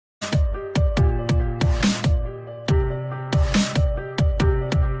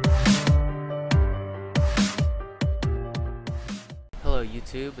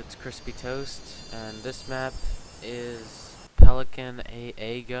YouTube, it's CrispyToast, and this map is Pelican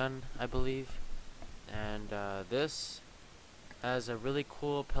AA gun, I believe. And this has a really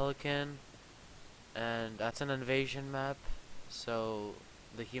cool Pelican, and that's an invasion map. So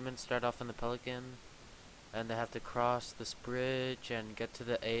the humans start off in the Pelican, and they have to cross this bridge and get to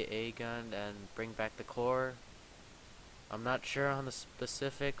the AA gun and bring back the core. I'm not sure on the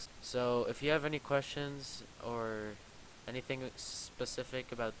specifics, so if you have any questions or anything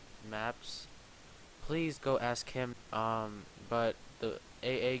specific about maps, please go ask him. But the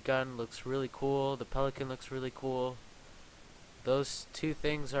AA gun looks really cool, the Pelican looks really cool. Those two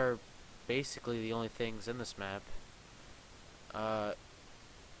things are basically the only things in this map.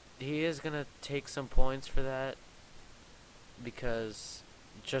 He is gonna take some points for that, because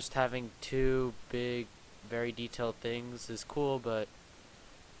just having two big, very detailed things is cool, but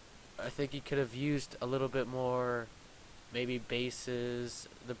I think he could have used a little bit more, maybe bases,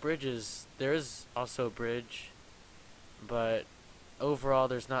 the bridges. There is also a bridge, but overall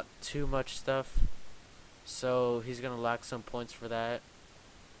there's not too much stuff, so he's gonna lack some points for that.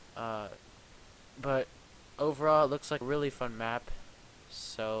 But overall it looks like a really fun map,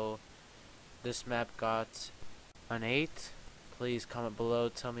 so this map got an 8. Please comment below,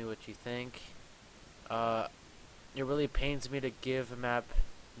 tell me what you think. It really pains me to give a map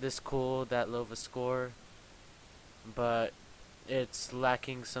this cool that low of a score, but it's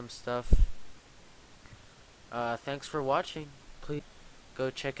lacking some stuff. Thanks for watching. Please go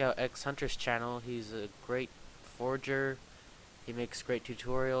check out Xhunter's channel. He's a great forger. He makes great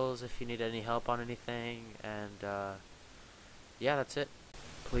tutorials if you need any help on anything, and yeah, that's it.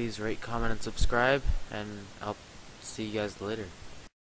 Please rate, comment, and subscribe, and I'll see you guys later.